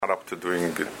Not up to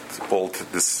doing it all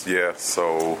this year,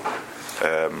 so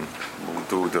we'll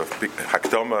do the big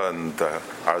Hakdama and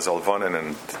Arzal Vanen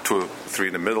and 2 or 3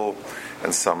 in the middle,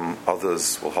 and some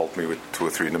others will help me with 2 or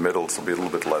 3 in the middle, so it'll be a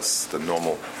little bit less than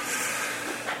normal.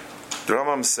 The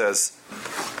Rambam says,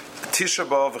 Tisha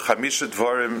B'Av Chamisha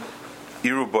Dvarim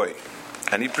Iru Boi,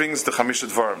 and he brings the Chamisha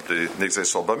Dvarim, the Nigzei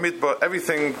Sol Bamidbar,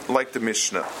 everything like the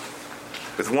Mishnah,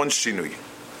 with one Shinui.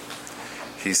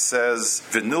 He says,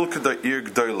 V'nilkada ir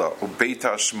gdoila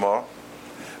u'beita shma,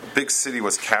 big city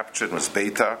was captured, was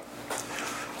Beita,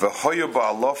 v'hoyu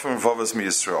ba'alofim v'avas mi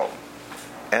Yisrael,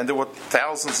 and there were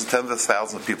thousands and tens of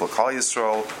thousands of people. Kal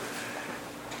Yisrael.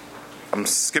 I'm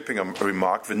skipping a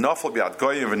remark. V'nafal bi'ad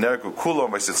goyim v'nergu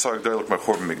kulam v'sitzar gdoilak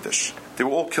mechor b'migdash. They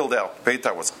were all killed out.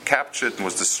 Beita was captured and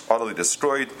was utterly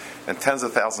destroyed, and tens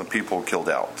of thousands of people were killed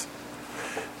out.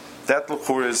 That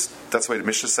that's the way the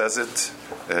Mishnah says it.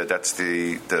 That's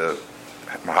the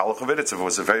Mahalach of it. It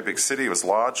was a very big city. It was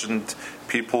large, and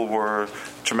people were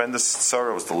tremendous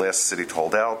sorrow. It was the last city to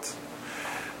hold out.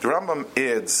 The Rambam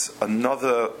adds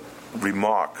another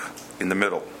remark in the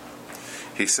middle.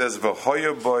 He says,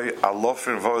 "V'hoya boy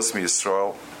alofin v'os mi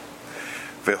Yisrael,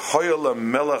 v'hoya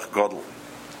lemelech gadol."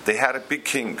 They had a big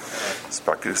king.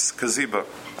 Spakis Kaziba.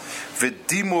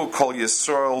 V'dimu kol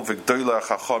Yisrael v'gdoila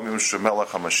chachamim shemelech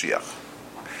HaMashiach.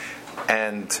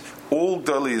 And all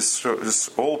Klal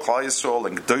Yisrael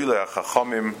and Gdoila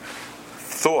Chachamim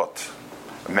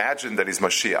imagined that he's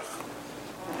Mashiach.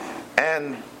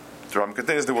 And the Rambam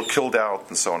continues, they were killed out,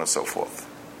 and so on and so forth.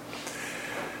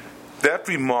 That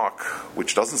remark,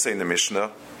 which doesn't say in the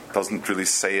Mishnah, doesn't really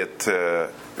say it.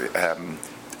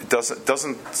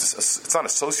 It's not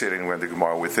associating with the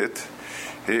Gemara with it.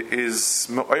 It is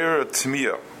Me'or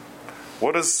Tmiyah.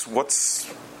 What does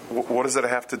that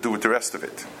have to do with the rest of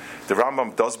it? The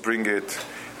Rambam does bring it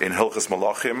in Hilchos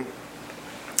Malachim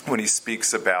when he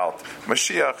speaks about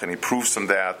Mashiach, and he proves from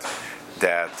that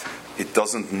it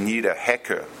doesn't need a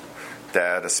heker,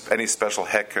 that any special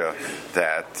heker,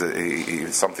 that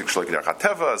something like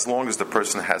Hateva, as long as the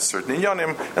person has certain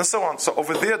inyanim, and so on. So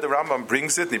over there, the Rambam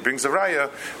brings it, and he brings a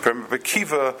raya from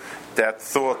Akiva that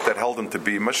thought that held him to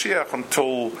be Mashiach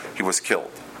until he was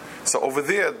killed. So over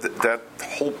there, that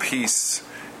whole piece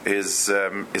is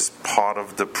part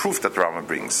of the proof that the Rambam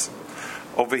brings.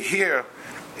 Over here,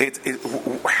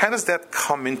 how does that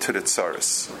come into the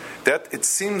tsaros? That it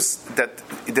seems that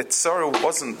the tsara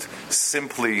wasn't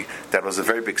simply that it was a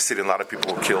very big city and a lot of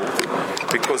people were killed,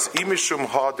 because imishum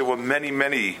ha there were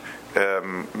many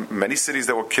cities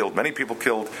that were killed, many people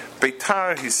killed.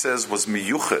 Beitar, he says, was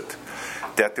miyuchad,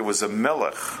 that there was a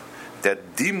melech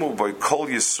that dimu by kol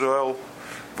Yisrael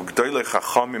v'gdoilei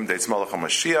chachamim that it's melech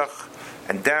HaMashiach.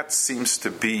 And that seems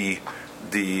to be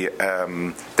the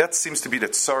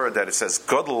tzara that it says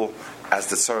gadol as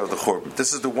the tzara of the churban.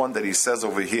 This is the one that he says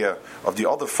over here. Of the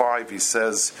other 5, he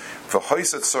says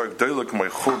v'hoisat tzara gdoilak my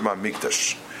churban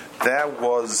mikdash.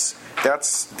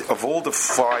 That's of all the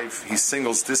 5, he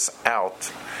singles this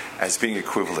out as being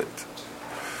equivalent.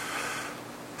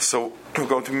 So we're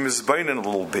going to mizbain a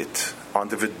little bit on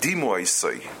the v'dimu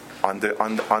isay, on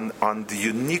the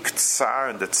unique tzar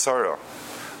and the tzara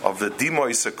of the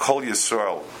Dimois Kol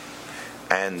Yisrael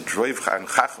and Roiv and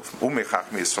Ume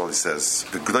Chachmi Yisrael, he says,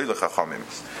 the Gdoile Chachamim.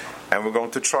 And we're going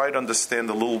to try to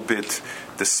understand a little bit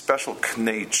the special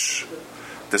knech,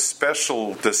 the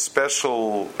special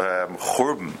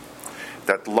churban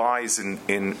that lies in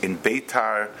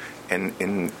Beitar and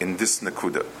in this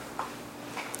Nakuda.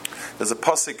 There's a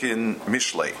pasuk in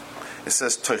Mishlei. It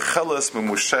says, Toicheles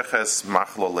Memusheches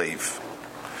Machlo Leiv,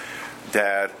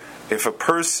 that if a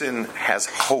person has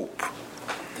hope,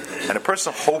 and a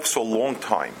person hopes for a long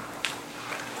time,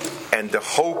 and the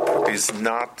hope is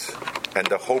not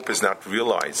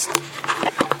realized,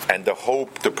 and the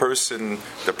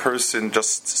person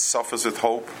just suffers with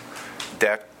hope,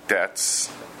 that's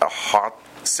a heart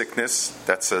sickness.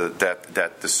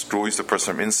 That destroys the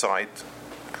person from inside.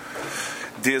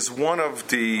 There's one of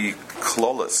the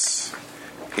klolos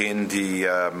in the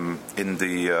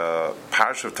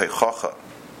parish of Teichacha.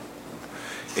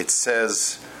 It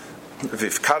says,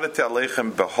 "V'ifkarete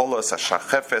aleichem beholos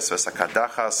hashachefes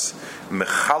v'sakadachas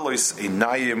mechalois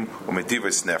einayim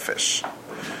u'medivos nefesh."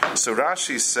 So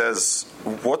Rashi says,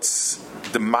 what's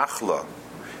the machla?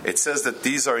 It says that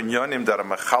these are inyanim that are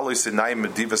mechalois einayim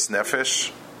medivos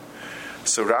nefesh.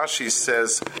 So Rashi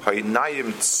says,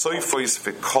 "Ha'inayim tsoifois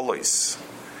v'kolois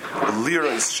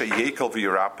liros sheyekel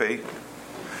v'yirape."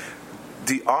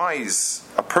 The eyes,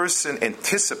 a person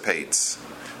anticipates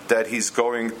that he's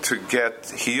going to get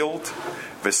healed,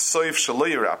 and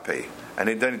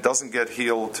then he doesn't get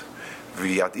healed,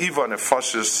 v'yad iva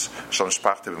nefashis shal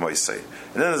mishpachta b'moisei.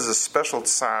 And then there's a special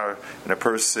tsar in a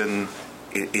person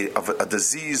of a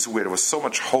disease where there was so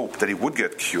much hope that he would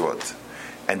get cured,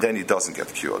 and then he doesn't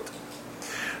get cured.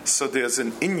 So there's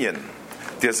an inyan,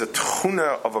 there's a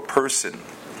tchuna of a person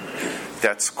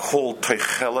that's called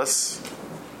teicheles,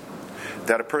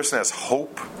 that a person has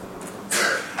hope,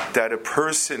 that a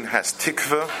person has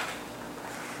tikva,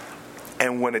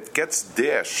 and when it gets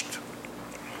dashed,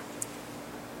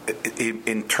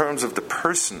 in terms of the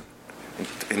person,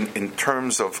 in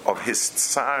terms of his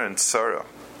tsar and tzara,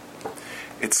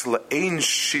 it's la'ein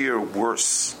sheer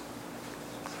worse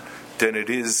than it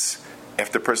is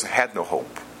if the person had no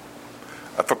hope.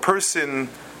 If a person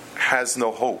has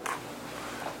no hope,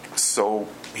 so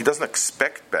he doesn't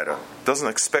expect better, doesn't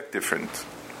expect different,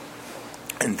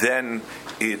 and then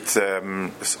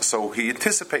so he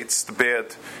anticipates the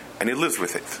bad and he lives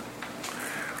with it.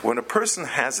 When a person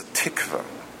has a tikva,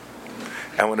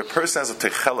 and when a person has a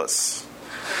techeles,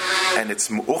 and it's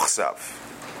mu'uchzav,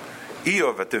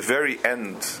 Eov at the very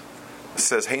end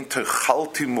says, "Hein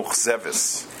techalti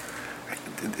muchzeves."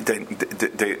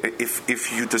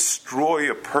 If you destroy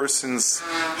a person's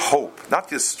hope, not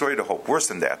destroy the hope, worse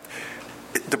than that,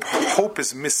 the hope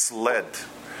is misled.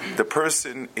 The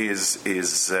person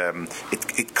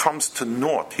it comes to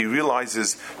naught. He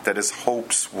realizes that his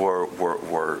hopes were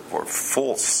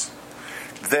false.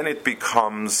 Then it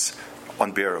becomes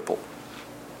unbearable.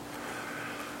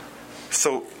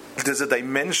 So there's a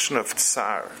dimension of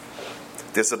tsar,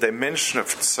 there's a dimension of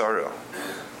tzara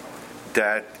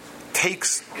that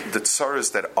takes the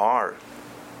tsaras that are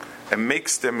and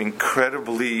makes them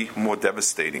incredibly more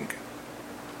devastating.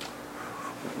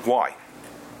 Why?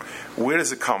 Where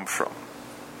does it come from?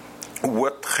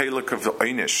 What chelik of the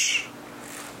einish?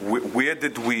 Where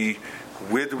did we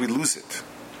lose it?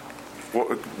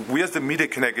 Where's the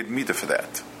midah connected midah for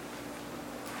that?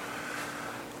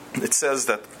 It says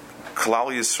that Klal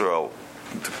Yisrael,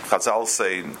 Chazal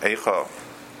say in Eicha,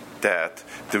 that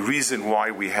the reason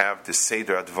why we have the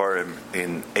Seder Advarim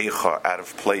in Eicha out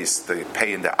of place, the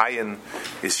pay in the ayin,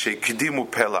 is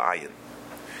shekidimu pela ayin.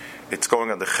 It's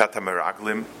going on the Chet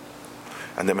HaMeraglim,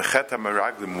 and the Chet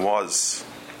HaMeraglim was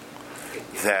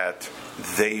that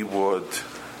they would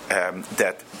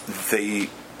that they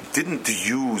didn't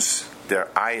use their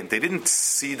ayin, they didn't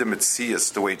see the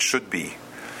Metzias the way it should be,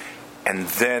 and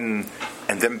then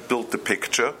built the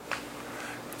picture.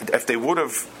 If they would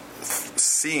have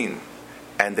seen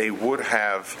and they would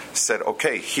have said,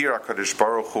 okay, here HaKadosh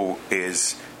Baruch Hu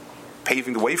is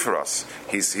paving the way for us.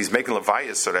 He's making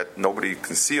levayas so that nobody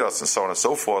can see us, and so on and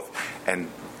so forth, and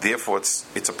therefore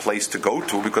it's a place to go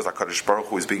to because HaKadosh Baruch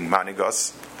Hu is being manning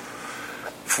us.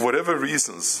 For whatever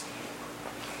reasons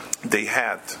they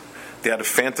had a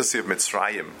fantasy of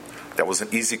Mitzrayim that was an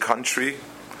easy country,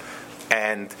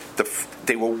 and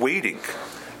they were waiting,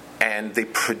 and they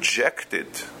projected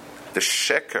the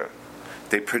sheker,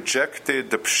 they projected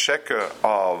the sheker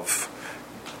of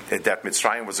that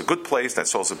Mitzrayim was a good place,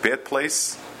 that's also a bad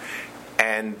place,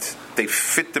 and they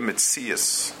fit the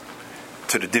Metzias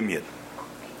to the Dimyan.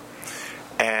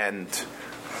 And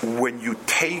when you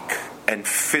take and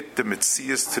fit the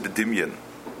Metzias to the Dimyan,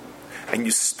 and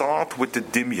you start with the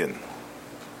Dimyan,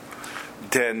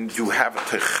 then you have a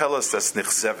Teicheles that's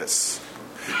Nichzeves,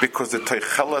 because the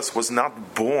Teicheles was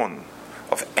not born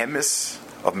of emes,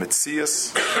 of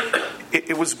Metzias.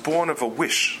 It was born of a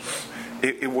wish.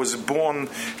 It was born.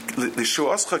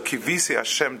 L'shuascha kivisi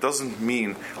Hashem doesn't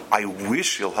mean I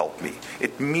wish He'll help me.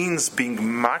 It means being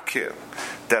makir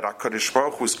that HaKadosh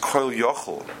Baruch Hu is kol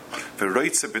yochel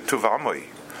v'roitze b'tuv amoi,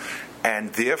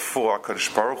 and therefore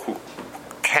HaKadosh Baruch Hu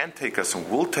can take us and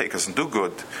will take us and do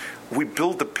good. We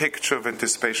build a picture of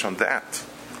anticipation on that.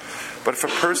 But if a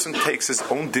person takes his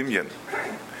own dimyan,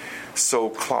 so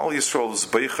Klal Yisrael's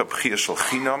Beicha B'chia Shel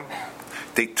Chinam,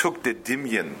 they took the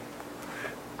dimyan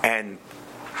and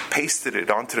pasted it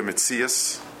onto the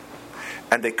Metzias,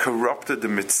 and they corrupted the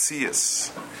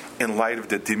Metzias in light of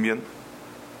the dimyan.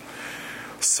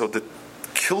 So the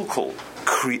Kilkul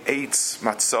creates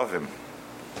matzavim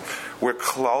where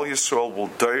Klal Yisrael will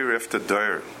doir after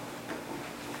doir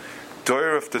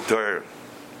after doir,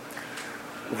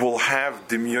 will have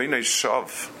dimyoinei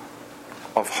shav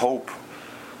of hope.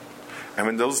 And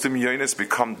when those dimyonis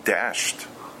become dashed,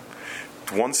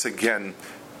 once again,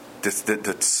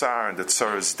 the tsar and the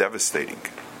tsar is devastating.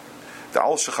 The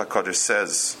Al Shech HaKadosh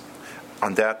says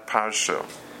on that parsha,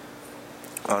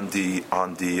 on the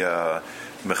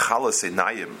Mechalas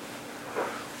Einayim,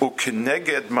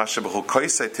 u'keneged ma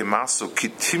shebechukoisei timasu ki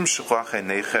timshuch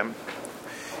einechem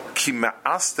ki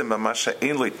ma'astem ma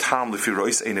she'ein lo tam lefi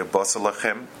rois ein basa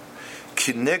lachem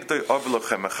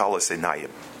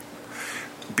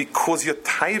Because your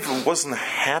taiva wasn't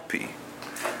happy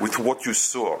with what you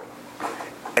saw,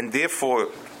 and therefore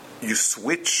you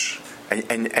switch, and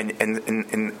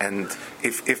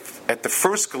if at the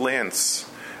first glance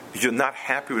you're not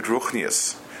happy with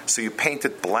ruchnias, so you paint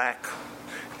it black,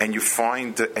 and you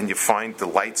find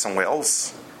the light somewhere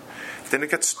else, then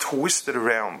it gets twisted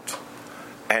around,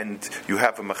 and you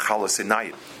have a mechalas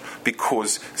enayim.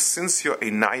 Because since your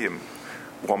enayim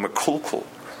were mekulkul,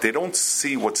 they don't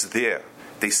see what's there.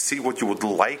 They see what you would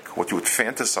like, what you would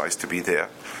fantasize to be there.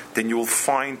 Then you will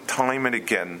find time and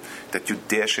again that you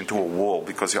dash into a wall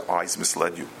because your eyes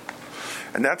misled you.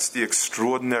 And that's the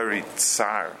extraordinary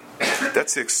tsar.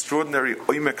 That's the extraordinary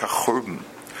oimek hachurban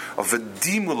of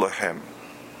v'dimu lahem.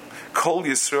 Kol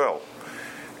Yisrael.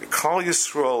 Kol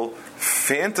Yisrael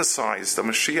fantasized the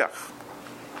Mashiach.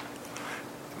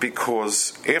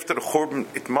 Because after the Churban,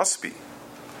 it must be.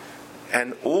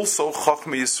 And also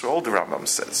Chachmei Yisrael, the Rambam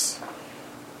says.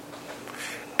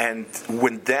 And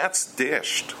when that's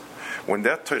dashed, when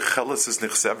that Teicheles is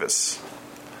nichseves,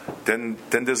 then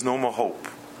there's no more hope.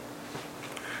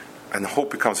 And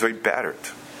hope becomes very battered.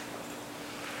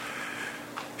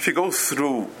 If you go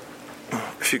through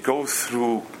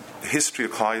the history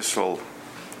of Klal Yisrael,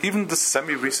 even the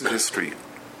semi-recent history,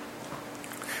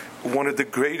 one of the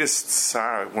greatest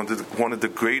tsar, one of the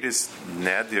greatest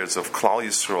nadirs of Klal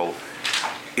Yisrael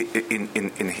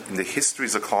in the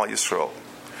histories of Klal Yisrael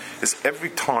is every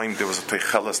time there was a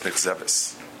Teicheles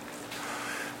Nichzeves.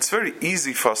 It's very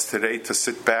easy for us today to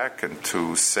sit back and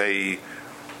to say,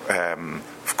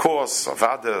 of course,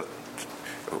 Avada,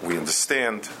 we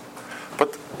understand,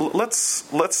 but let's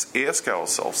ask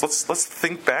ourselves, let's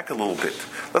think back a little bit.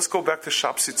 Let's go back to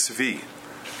Shapsi Tzvi.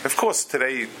 Of course,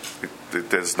 today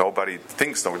there's nobody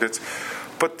thinks no,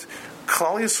 but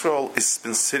Klal Yisrael has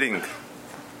been sitting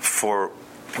for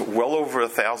well over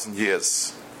 1,000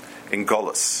 years in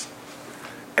Golus.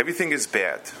 Everything is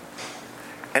bad,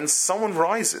 and someone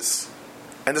rises,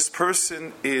 and this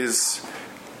person is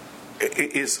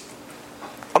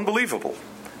unbelievable.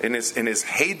 In his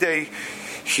heyday,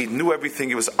 he knew everything.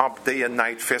 He was up day and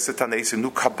night, fasted taneis, he knew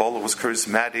Kabbalah, was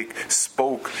charismatic,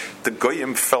 spoke. The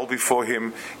goyim fell before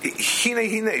him.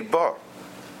 Hine ba.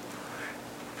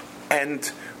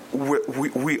 And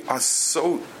we are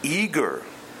so eager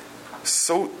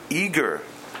to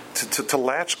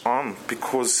latch on,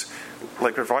 because,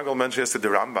 like Rav Weigel mentioned yesterday,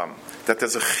 the Rambam, that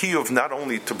there's a chiyuv not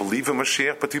only to believe in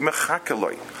Mashiach, but to be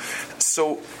mechakeloi.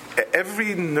 So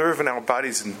every nerve in our body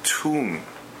is in tune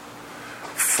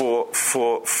for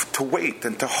to wait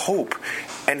and to hope.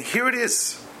 And here it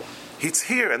is. He's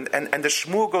here, and the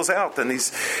shmur goes out, and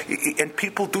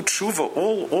people do tshuva.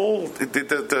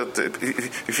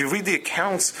 If you read the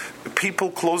accounts,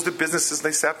 people closed their businesses,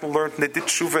 they sat and learned, and they did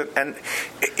tshuva, and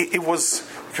it was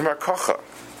K'mar Kocha.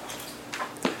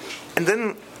 And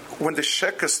then when the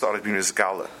sheker started being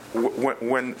Gala,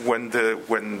 when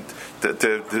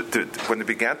they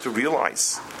began to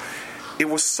realize, it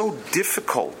was so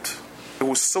difficult. It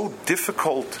was so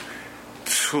difficult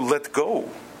to let go,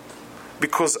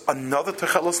 because another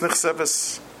Techelos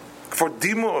Nechseves for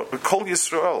Dimur Kol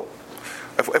Yisrael.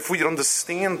 If we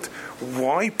understand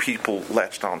why people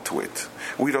latched onto it,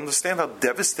 we'd understand how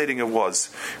devastating it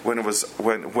was when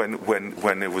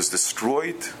it was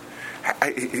destroyed.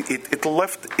 It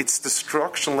left, its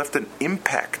destruction left an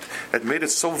impact that made it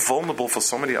so vulnerable for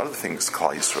so many other things.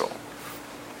 Klal Yisrael.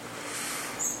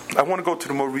 I want to go to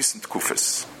the more recent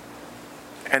kufis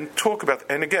and talk about.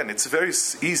 And again, it's very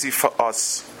easy for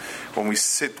us when we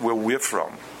sit where we're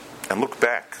from and look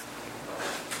back.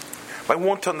 I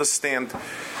want to understand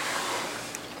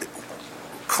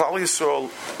Klal Yisrael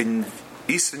in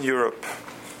Eastern Europe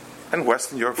and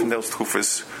Western Europe in those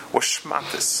kufis were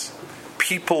shmatis.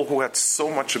 People who had so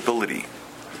much ability,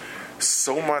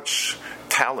 so much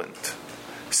talent,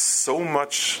 so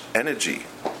much energy,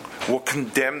 were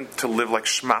condemned to live like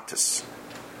shmatis,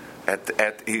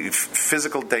 at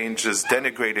physical dangers,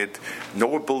 denigrated,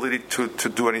 no ability to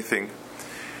do anything.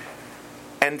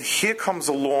 And here comes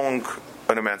along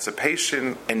an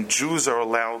emancipation, and Jews are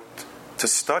allowed to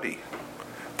study.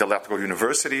 They're allowed to go to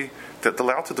university. They're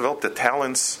allowed to develop their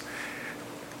talents.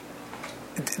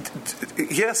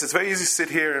 Yes, it's very easy to sit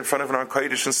here in front of an Aron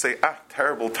Kodesh and say,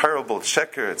 terrible,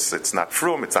 sheker, it's not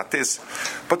frum, it's not this.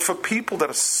 But for people that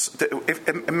are,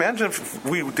 imagine if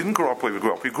we didn't grow up the way we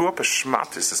grew up. We grew up as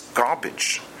shmatis, as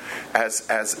garbage,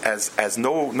 as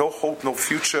no hope, no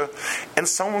future. And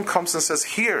someone comes and says,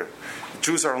 here,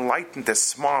 Jews are enlightened, they're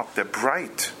smart, they're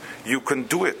bright, you can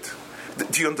do it.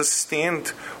 Do you understand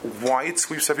why it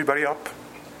sweeps everybody up?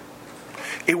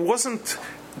 It wasn't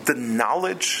the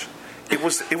knowledge. It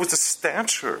was the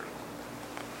stature.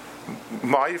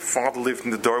 My father lived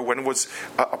in the door when it was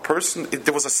a person.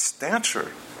 There was a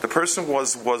stature. The person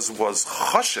was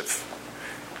chashiv.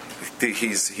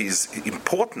 He's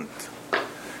important.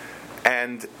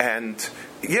 And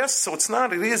yes, so it's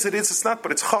not. It is. It's not.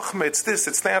 But it's chachma. It's this.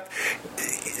 It's that.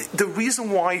 The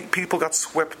reason why people got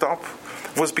swept up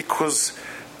was because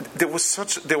there was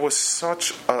such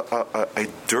a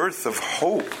dearth of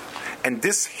hope, and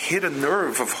this hit a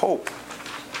nerve of hope.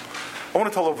 I want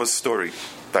to tell a story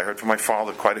that I heard from my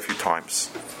father quite a few times.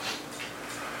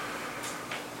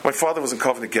 My father was in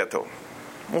Kovna Ghetto.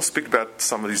 We'll speak about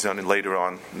some of these later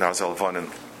on, Naz Alvanen.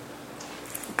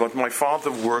 But my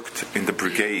father worked in the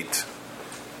brigade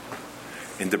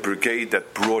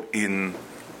that brought in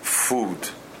food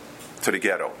to the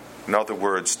ghetto. In other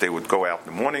words, they would go out in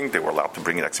the morning, they were allowed to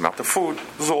bring an X amount of food.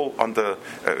 It was all under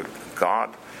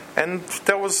God. And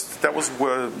that was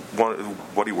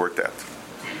what he worked at.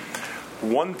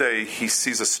 One day, he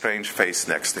sees a strange face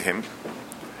next to him.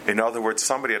 In other words,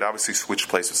 somebody had obviously switched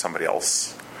place with somebody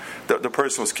else. The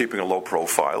person was keeping a low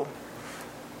profile.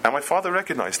 And my father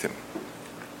recognized him.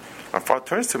 My father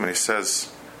turns to him and he says,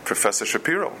 "Professor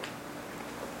Shapiro."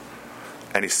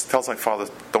 And he tells my father,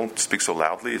 "Don't speak so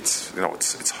loudly.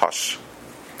 It's hush."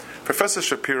 Professor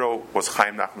Shapiro was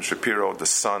Chaim Nachman Shapiro, the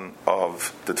son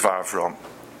of the Dvar Avram.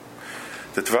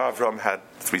 The Dvar Avram had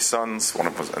 3 sons. One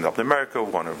of them ended up in America.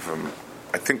 One of them,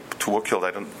 I think 2 were killed.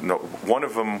 I don't know. One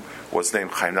of them was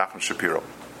named Chaim Nachman Shapiro.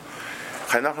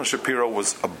 Chaim Nachman Shapiro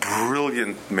was a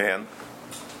brilliant man.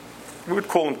 We would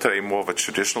call him today more of a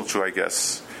traditional Jew, I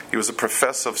guess. He was a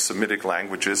professor of Semitic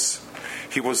languages.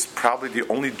 He was probably the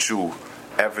only Jew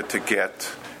ever to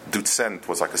get Dutzent,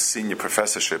 was like a senior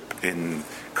professorship in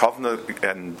Kovna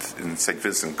and in St.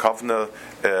 Vincent Kovna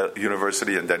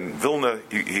University, and then in Vilna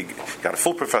he got a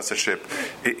full professorship.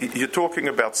 You're talking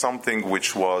about something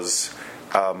which was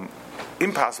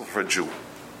impossible for a Jew.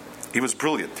 He was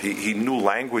brilliant. He knew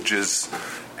languages,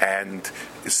 and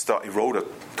he wrote a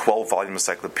 12-volume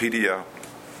encyclopedia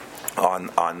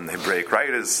on Hebraic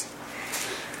writers.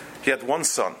 He had 1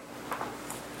 son,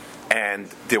 and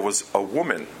there was a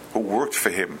woman who worked for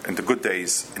him in the good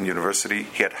days in university.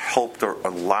 He had helped her a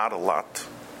lot,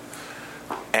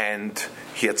 and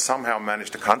he had somehow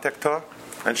managed to contact her,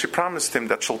 and she promised him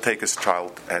that she'll take his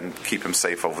child and keep him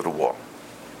safe over the war.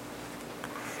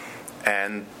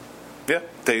 And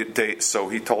so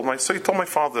he told my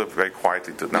father very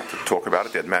quietly not to talk about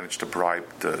it. They had managed to bribe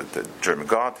the German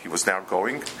guard. He was now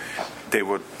going. They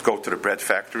would go to the bread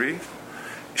factory.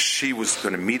 She was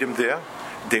going to meet him there.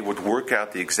 They would work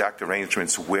out the exact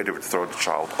arrangements where they would throw the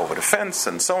child over the fence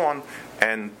and so on,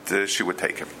 and she would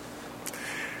take him.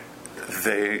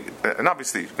 And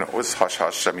obviously, it was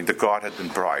hush-hush. I mean, the guard had been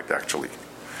bribed, actually.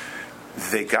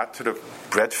 They got to the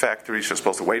bread factory. She was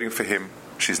supposed to be waiting for him.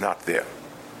 She's not there.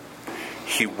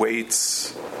 He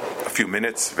waits a few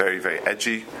minutes, very, very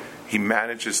edgy. He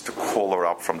manages to call her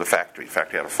up from the factory. The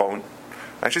factory had a phone.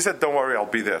 And she said, "Don't worry, I'll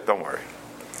be there, don't worry."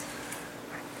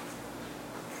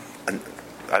 And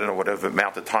I don't know whatever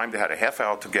amount of time, they had a half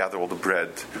hour to gather all the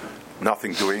bread,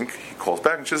 nothing doing. He calls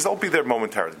back and she says, "I'll be there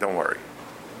momentarily, don't worry."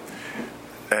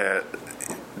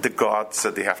 The guard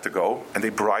said they have to go, and they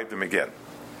bribed him again.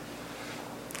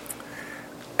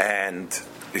 And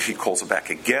he calls her back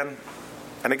again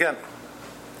and again.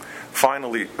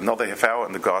 Finally, another half hour,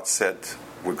 and the guard said,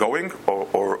 "We're going,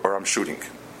 or I'm shooting."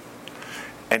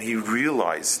 And he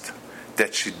realized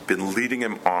that she'd been leading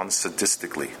him on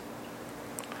sadistically.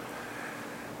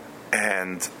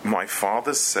 And my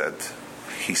father said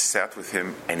he sat with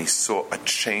him and he saw a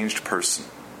changed person.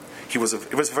 He was a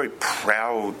very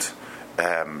proud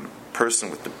person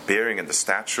with the bearing and the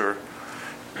stature,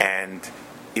 and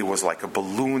it was like a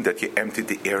balloon that you emptied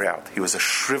the air out. He was a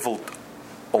shriveled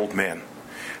old man.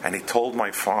 And he told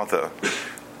my father,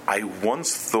 "I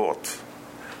once thought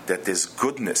that there's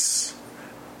goodness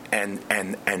and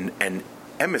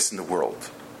emes in the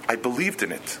world. I believed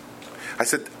in it. I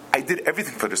said, I did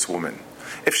everything for this woman.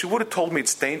 If she would have told me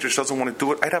it's dangerous, she doesn't want to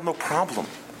do it, I'd have no problem.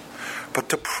 But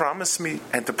to promise me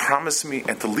and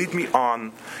to lead me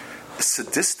on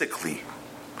sadistically,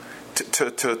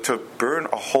 to burn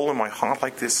a hole in my heart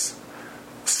like this,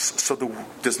 so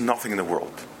there's nothing in the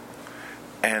world."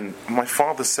 And my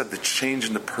father said the change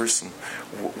in the person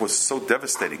was so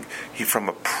devastating. He, from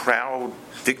a proud,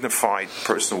 dignified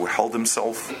person who held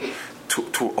himself,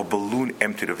 to a balloon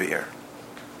emptied of air.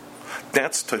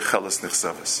 That's Toicheles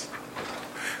Nichseves.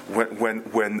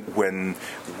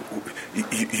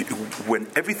 When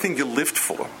everything you lived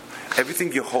for,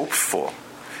 everything you hoped for,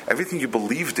 everything you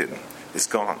believed in is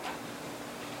gone.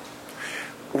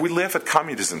 We laugh at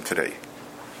communism today.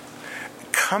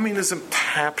 communism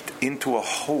tapped into a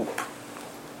hope.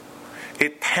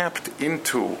 It tapped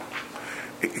into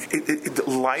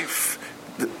life.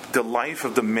 The life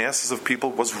of the masses of people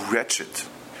was wretched.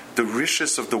 The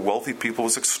riches of the wealthy people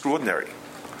was extraordinary.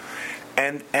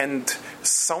 And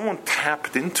someone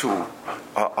tapped into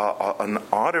an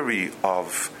artery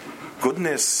of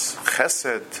goodness,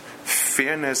 chesed,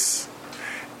 fairness,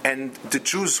 and the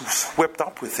Jews swept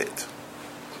up with it.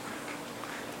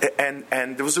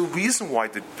 And there was a reason why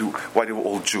they were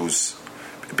all Jews.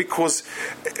 Because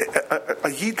a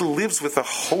Yid lives with a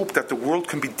hope that the world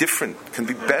can be different, can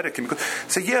be better, can be good.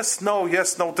 Say yes, no.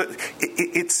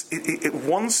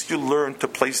 Once you learn to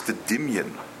place the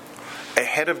Dimyan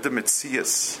ahead of the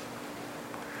Metzias,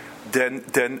 then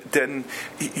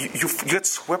you get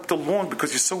swept along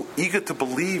because you're so eager to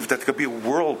believe that there could be a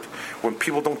world when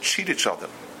people don't cheat each other.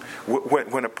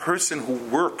 When a person who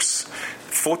works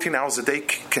 14 hours a day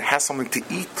can have something to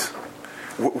eat.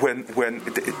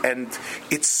 And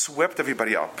it swept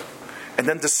everybody up and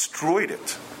then destroyed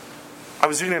it. I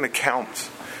was reading an account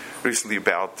recently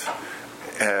about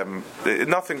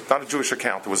not a Jewish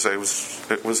account. It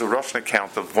was a Russian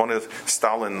account of one of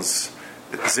Stalin's.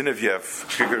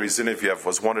 Grigory Zinoviev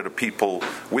was one of the people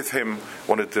with him,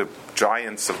 one of the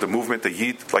giants of the movement, the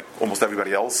Yid, like almost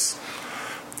everybody else.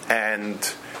 And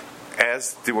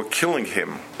as they were killing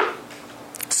him,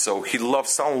 so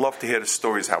Stalin loved to hear the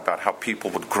stories about how people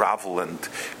would grovel and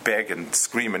beg and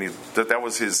scream, and that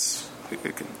was his an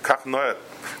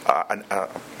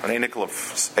anicle of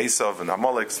Esav and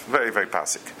Amalek, very, very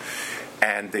pasik.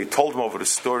 And they told him over the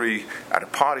story at a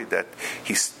party that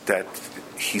he said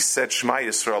Shema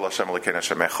Yisrael Hashem Elokeinu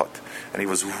Hashem Echad, and he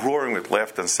was roaring with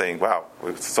laughter and saying, "Wow,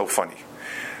 it's so funny."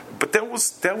 But that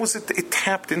was it. It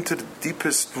tapped into the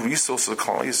deepest resources of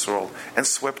Klal Yisrael and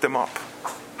swept them up.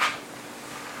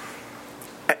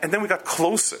 And then we got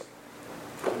closer.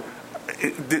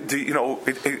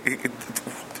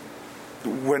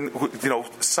 When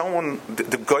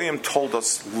the Goyim told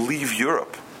us leave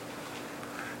Europe,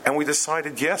 and we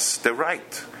decided, yes, they're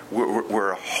right.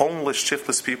 We're homeless,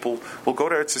 shiftless people. We'll go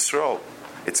to Eretz Yisrael.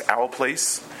 It's our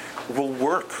place. We'll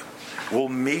work. We'll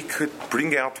make it.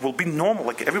 We'll be normal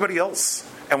like everybody else,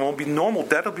 and we'll be normal.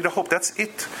 That'll be the hope. That's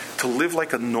it. To live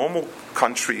like a normal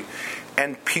country.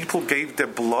 And people gave their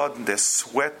blood, and their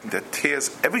sweat, and their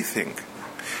tears, everything.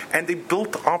 And they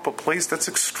built up a place that's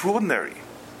extraordinary.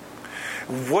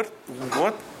 What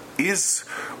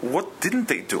didn't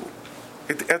they do?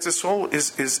 Eretz Yisrael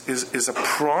is a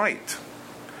pride.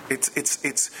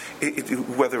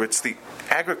 Whether it's the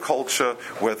agriculture,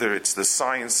 whether it's the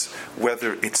science,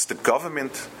 whether it's the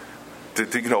government,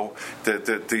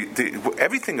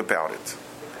 everything about it.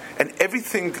 And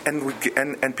everything,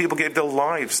 and people gave their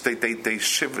lives. They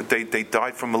shivered. They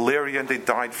died from malaria, and they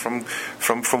died from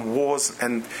wars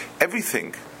and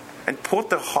everything, and put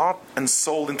their heart and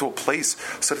soul into a place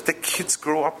so that their kids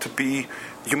grow up to be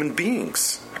human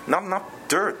beings, not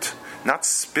dirt, not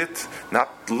spit,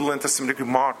 not little anti-Semitic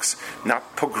remarks,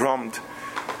 not pogromed.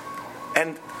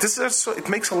 And this is it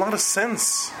makes a lot of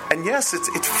sense. And yes,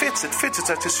 it fits. It's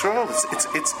at Yisrael.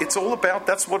 It's all about.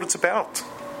 That's what it's about.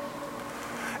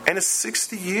 And it's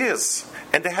 60 years,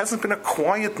 and there hasn't been a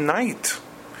quiet night.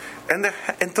 And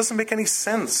it doesn't make any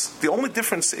sense. The only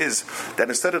difference is that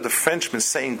instead of the Frenchman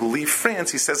saying leave France,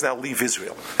 he says now leave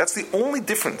Israel. That's the only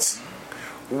difference.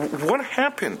 What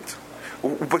happened?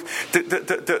 But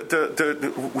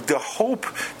the hope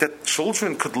that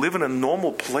children could live in a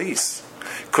normal place,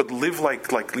 could live like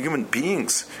human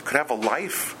beings, could have a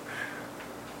life.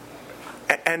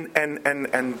 And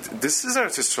this is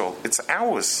Eretz Yisrael. It's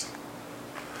ours.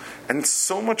 And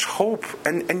so much hope,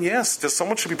 and yes, there's so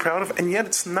much to be proud of, and yet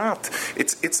it's not.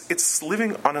 It's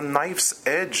living on a knife's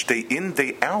edge, day in,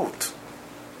 day out.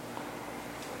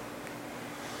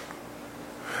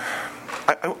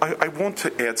 I want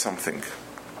to add something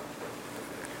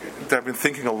that I've been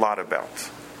thinking a lot about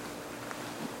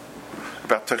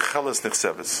Techeles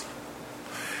Nechseves.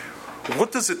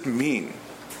 What does it mean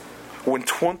when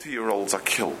 20-year-olds are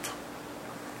killed?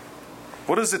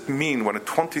 What does it mean when a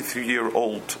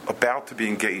 23-year-old about to be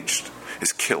engaged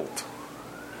is killed?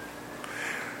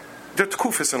 There are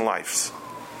tkufas in lives.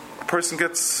 A person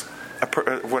gets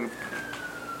when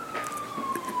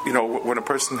a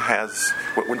person has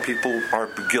when people are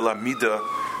begila mida,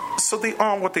 so they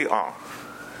are what they are.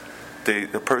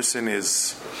 The person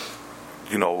is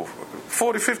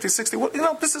 40, 50, 60.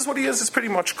 This is what he is. It's pretty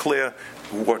much clear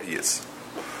what he is.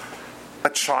 A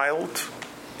child,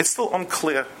 it's still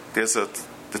unclear. There's the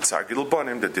Tzar Gidul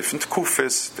Banim, there are different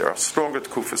tkufas, there are stronger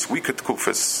tkufas, weaker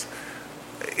tkufas.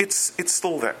 It's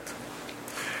still that.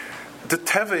 the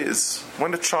teva is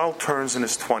when a child turns in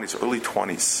his 20s, early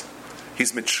 20s,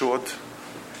 he's matured,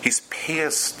 he's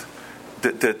past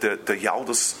the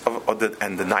yaldus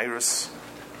and the nairis.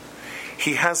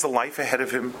 He has a life ahead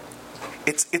of him.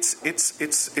 It's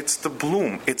the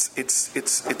bloom. It's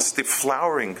the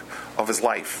flowering of his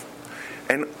life,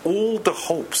 and all the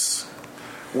hopes.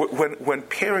 When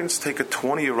parents take a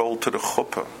 20-year-old to the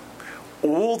chuppah,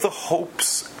 all the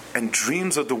hopes and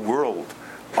dreams of the world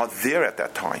are there at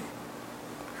that time.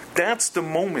 That's the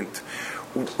moment.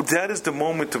 That is the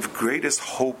moment of greatest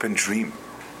hope and dream.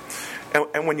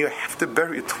 And when you have to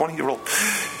bury a 20-year-old,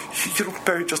 you don't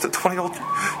bury just a 20-year-old.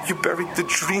 You bury the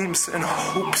dreams and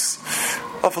hopes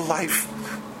of a life.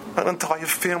 An entire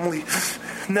family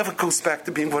never goes back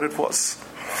to being what it was.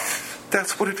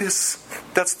 That's what it is.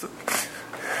 That's the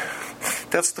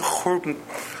churban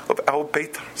of our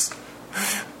beitas.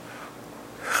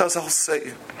 Chazal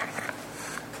say,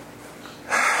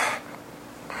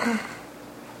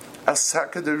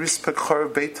 Asaka de rispek chor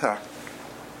beita,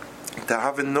 da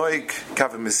have noig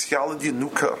kave misyal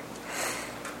nuka.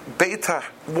 Beita,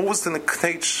 what was the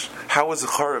neknech? How was the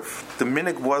chorv? The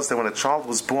minig was that when a child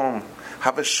was born,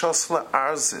 have a shosla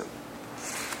arze.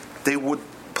 They would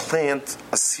plant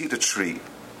a cedar tree,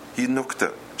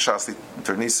 yinukta, shasli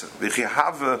ternisa,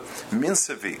 v'chihava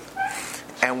minsevi.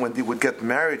 And when they would get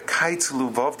married, kaitz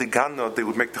luvav de gano, they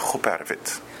would make the chup out of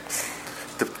it.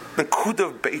 The kud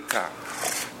of Beita,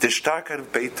 the starker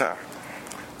of Beita,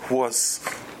 was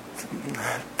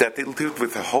that they lived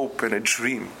with a hope and a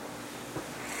dream.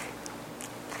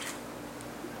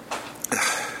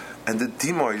 And the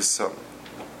dimois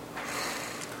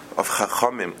of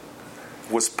Chachamim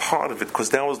was part of it, because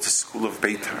that was the school of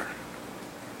Beitar.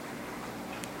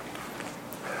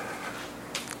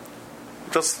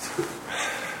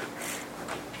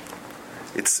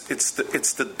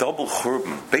 It's the double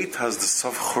churban. Beit has the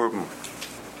sof churban,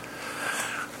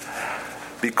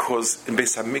 because in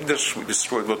Beis Hamikdash we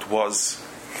destroyed what was,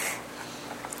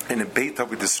 and in Beit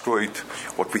we destroyed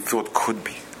what we thought could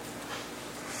be.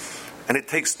 And it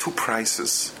takes two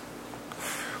prices.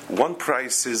 One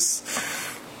price is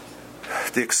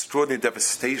the extraordinary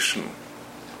devastation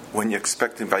when you're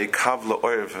expecting Vayikav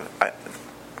la'orev,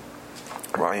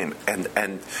 Ryan,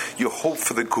 and you hope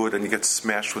for the good and you get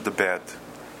smashed with the bad.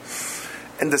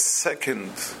 And the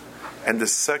second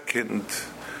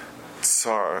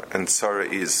tsar and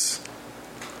tsara is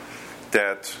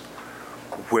that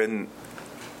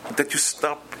that you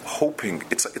stop hoping.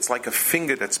 It's like a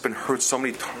finger that's been hurt so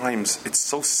many times. It's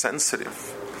so sensitive.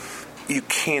 You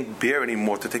can't bear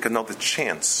anymore to take another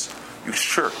chance. You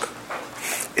shirk.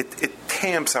 It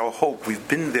tamps our hope. We've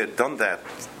been there, done that,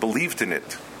 believed in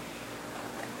it.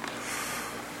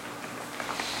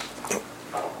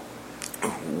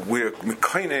 We're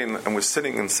mekainen and we're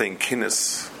sitting and saying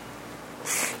kinnis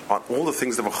on all the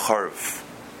things that were charv,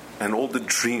 and all the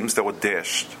dreams that were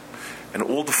dashed, and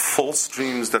all the false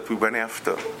dreams that we went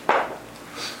after.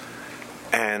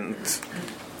 And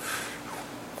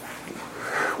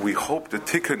we hope the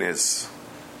tikkun is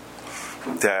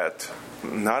that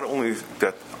not only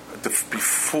that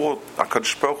before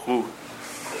HaKadosh Baruch Hu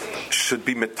should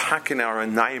be metakin our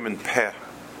anayim and peh,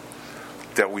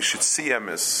 that we should see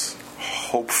emes,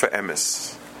 hope for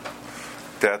emes,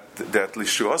 that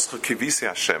lishuoscha kivisi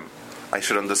Hashem, I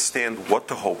should understand what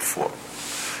to hope for.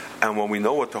 And when we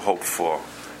know what to hope for,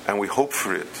 and we hope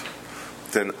for it,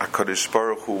 then HaKadosh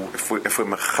Baruch Hu, if we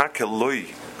mechak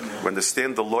eloi, we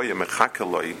understand the loy and mechak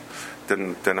eloi,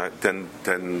 then the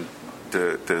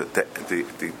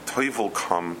toiv will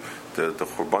come, the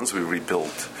churbans will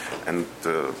rebuild, and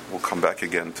we'll come back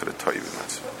again to the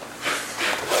toiv.